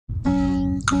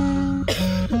I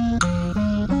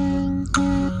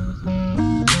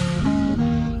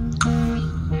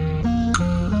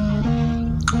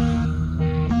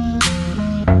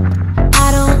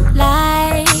don't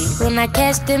like when I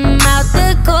catch them out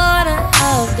the corner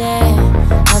of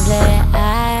their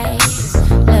eyes.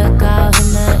 Look out in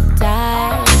the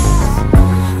dark.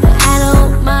 But I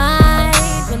don't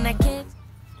mind when I catch.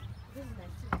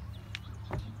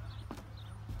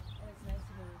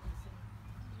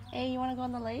 Hey, you wanna go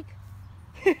on the lake?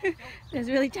 There's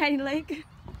a really tiny lake.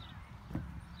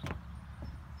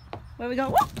 Where we go?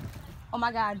 Whoa! Oh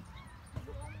my god.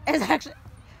 It's actually,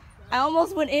 I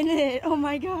almost went in it. Oh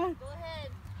my god. Go ahead.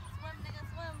 Swim, nigga,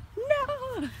 swim.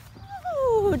 No!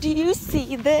 Oh, do you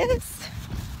see this?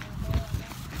 Oh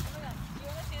my god. Do you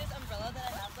want to see this umbrella that I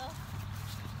have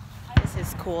though? This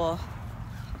is cool.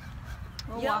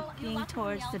 We're You walking locked me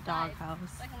towards the outside, doghouse.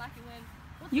 so I can lock you in.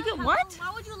 What You the get hell? what? Why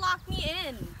would you lock me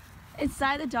in?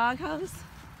 Inside the doghouse?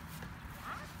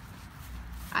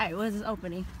 Alright, where's this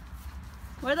opening?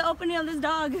 Where's the opening of this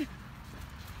dog?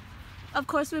 Of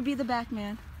course we'd be the back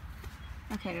man.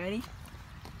 Okay, ready?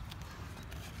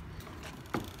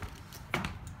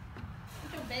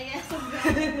 Your big ass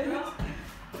umbrella, girl.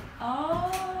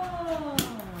 Oh!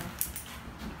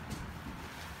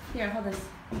 Here, hold this.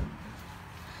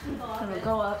 It'll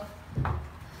go up.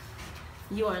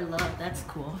 You are in love, that's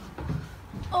cool.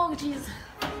 Oh, jeez.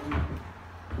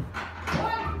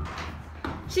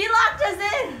 She locked us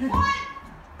in! What?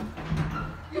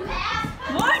 You ass?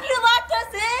 What? You locked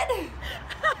us in?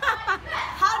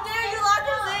 How dare you lock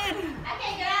us in? I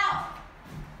can't get out.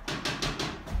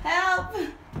 Help!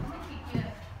 I'm gonna kick you.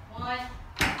 One.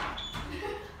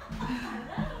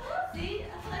 See?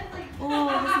 That's what I like. Oh,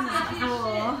 this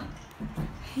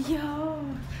is cool. Yo.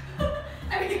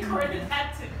 I recorded that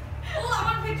too. Oh, I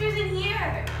want pictures in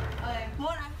here. Okay.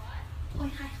 One.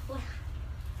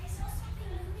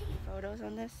 Photos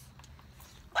on this?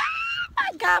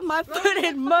 I got my foot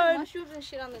in mud. Mushrooms and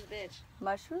shit on this bitch.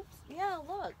 Mushrooms? Yeah,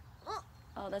 look. Oh,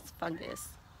 Oh, that's fungus.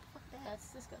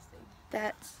 that's disgusting.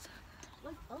 That's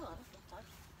Look, oh, that's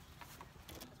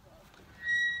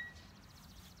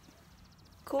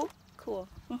cool. Cool.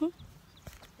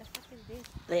 That's fucking big.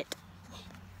 Lit.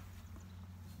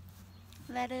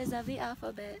 Letters of the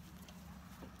alphabet.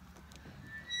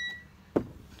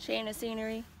 Chain of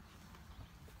scenery.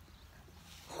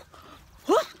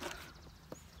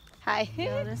 Hi.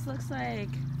 Yo, this looks like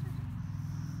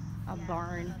a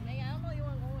barn. Nigga, I don't know you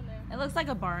want to go in there. It looks like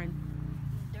a barn.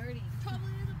 Dirty.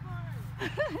 Probably is a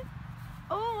barn.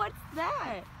 Oh, what's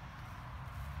that?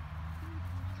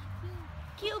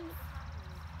 Cubes.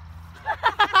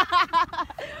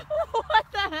 What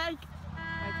the heck?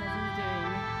 My cousin's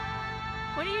doing.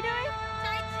 What are you doing?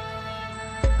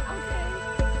 Okay.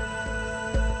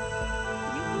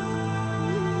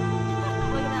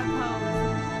 Look at that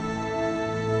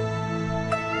pose.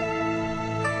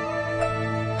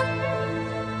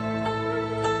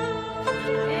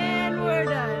 And we're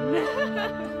done.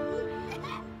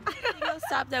 The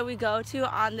stop that we go to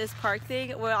on this park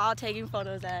thing, we're all taking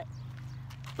photos at.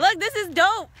 Look, this is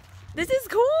dope. This is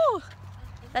cool.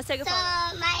 Let's take a photo.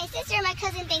 So my sister and my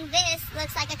cousin think this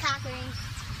looks like a cock ring.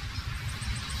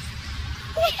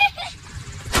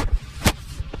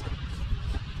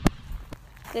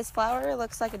 This flower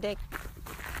looks like a dick.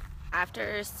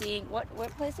 After seeing what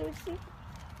place did we see?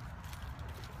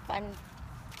 Find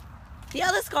the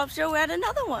other sculpture. We're at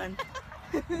another one.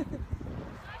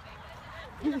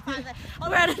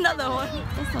 We're at another one.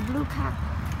 It's a blue cock.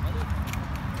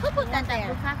 Who put that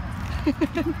there?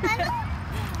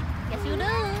 Yes, you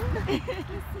do.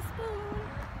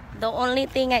 The only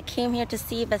thing I came here to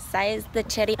see besides the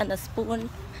cherry and the spoon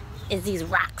is these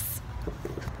rocks.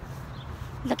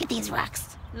 Look at these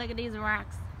rocks. Look at these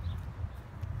rocks.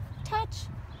 Touch.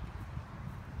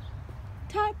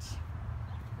 Touch.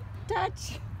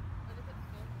 Touch.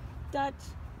 Touch.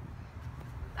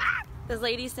 Ah! This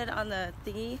lady said on the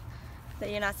thingy that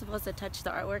you're not supposed to touch the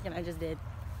artwork, and I just did.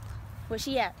 Where's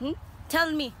she at?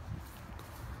 Tell me.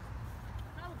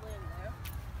 Probably in there.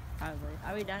 Probably.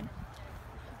 Are we done?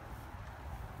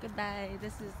 Goodbye.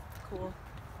 This is cool.